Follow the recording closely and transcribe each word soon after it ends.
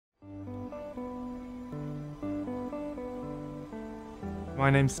My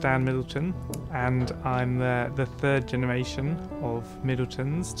name's Stan Middleton and I'm the third generation of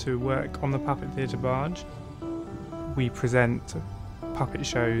Middletons to work on the Puppet Theatre Barge. We present puppet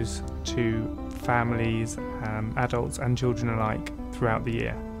shows to families, adults and children alike throughout the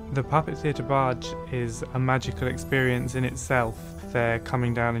year. The Puppet Theatre Barge is a magical experience in itself. They're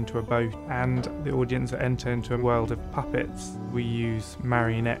coming down into a boat and the audience enter into a world of puppets. We use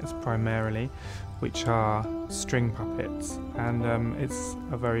marionettes primarily, which are string puppets, and it's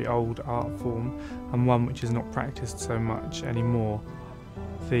a very old art form and one which is not practiced so much anymore.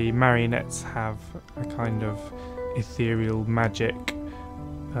 The marionettes have a kind of ethereal magic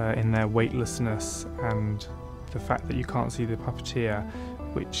in their weightlessness and the fact that you can't see the puppeteer,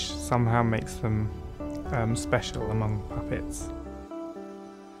 which somehow makes them special among puppets.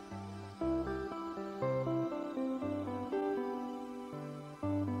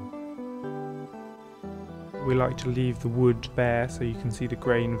 We like to leave the wood bare so you can see the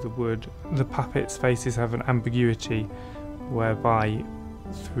grain of the wood. The puppets' faces have an ambiguity whereby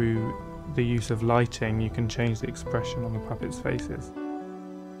through the use of lighting you can change the expression on the puppets' faces.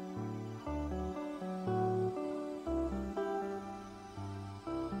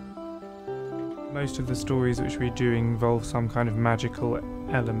 Most of the stories which we do involve some kind of magical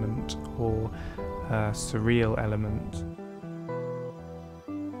element or surreal element.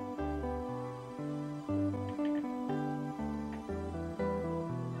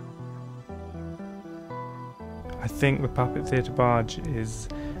 I think the Puppet Theatre Barge is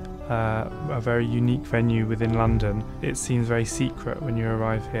a very unique venue within London. It seems very secret when you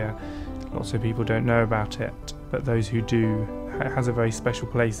arrive here. Lots of people don't know about it, but those who do, it has a very special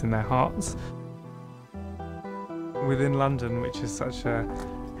place in their hearts. Within London, which is such a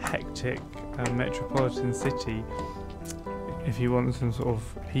hectic metropolitan city, if you want some sort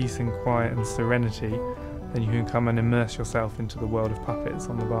of peace and quiet and serenity, then you can come and immerse yourself into the world of puppets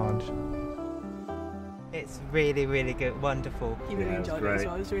on the barge. It's really, really good, wonderful. You really enjoyed it as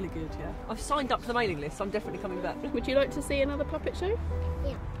well, it was really good, yeah. I've signed up for the mailing list, so I'm definitely coming back. Would you like to see another puppet show?